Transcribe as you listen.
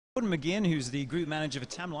Jordan McGinn, who's the group manager for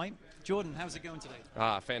Tamlight. Jordan, how's it going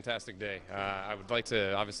today? Fantastic day. I would like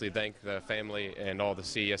to obviously thank the family and all the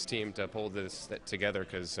CES team to pull this together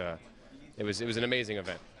because it was an amazing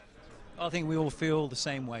event. I think we all feel the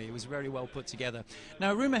same way. It was very well put together.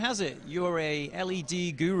 Now, rumor has it you're a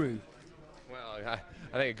LED guru. Well, I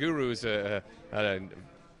think a guru is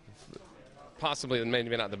possibly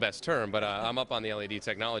maybe not the best term, but I'm up on the LED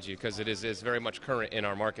technology because it is very much current in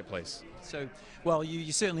our marketplace. So, well,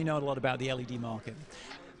 you certainly know a lot about the LED market.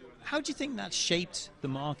 How do you think that's shaped the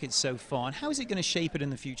market so far, and how is it going to shape it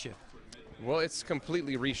in the future? Well, it's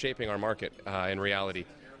completely reshaping our market in reality.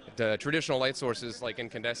 The traditional light sources like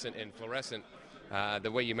incandescent and fluorescent,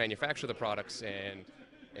 the way you manufacture the products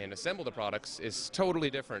and assemble the products is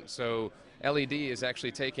totally different. So LED is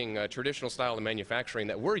actually taking a traditional style of manufacturing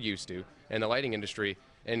that we're used to in the lighting industry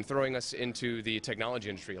and throwing us into the technology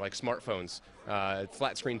industry like smartphones,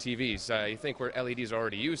 flat screen TVs. You think where LEDs are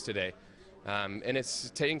already used today. And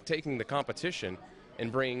it's taking the competition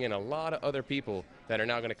and bringing in a lot of other people that are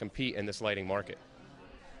now going to compete in this lighting market.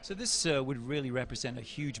 So this would really represent a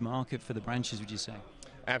huge market for the branches, would you say?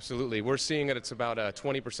 Absolutely. We're seeing that it's about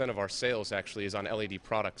 20% of our sales actually is on LED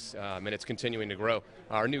products, and it's continuing to grow.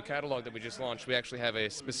 Our new catalog that we just launched, we actually have a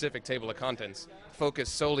specific table of contents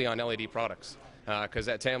focused solely on LED products, because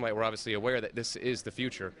at Tamlight we're obviously aware that this is the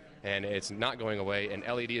future and it's not going away, and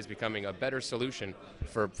LED is becoming a better solution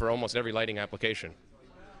for almost every lighting application.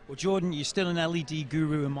 Well, Jordan, you're still an LED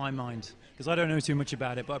guru in my mind, because I don't know too much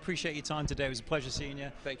about it, but I appreciate your time today. It was a pleasure seeing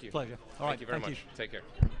you. Thank you. Pleasure. All right, thank you very much. You. Take care.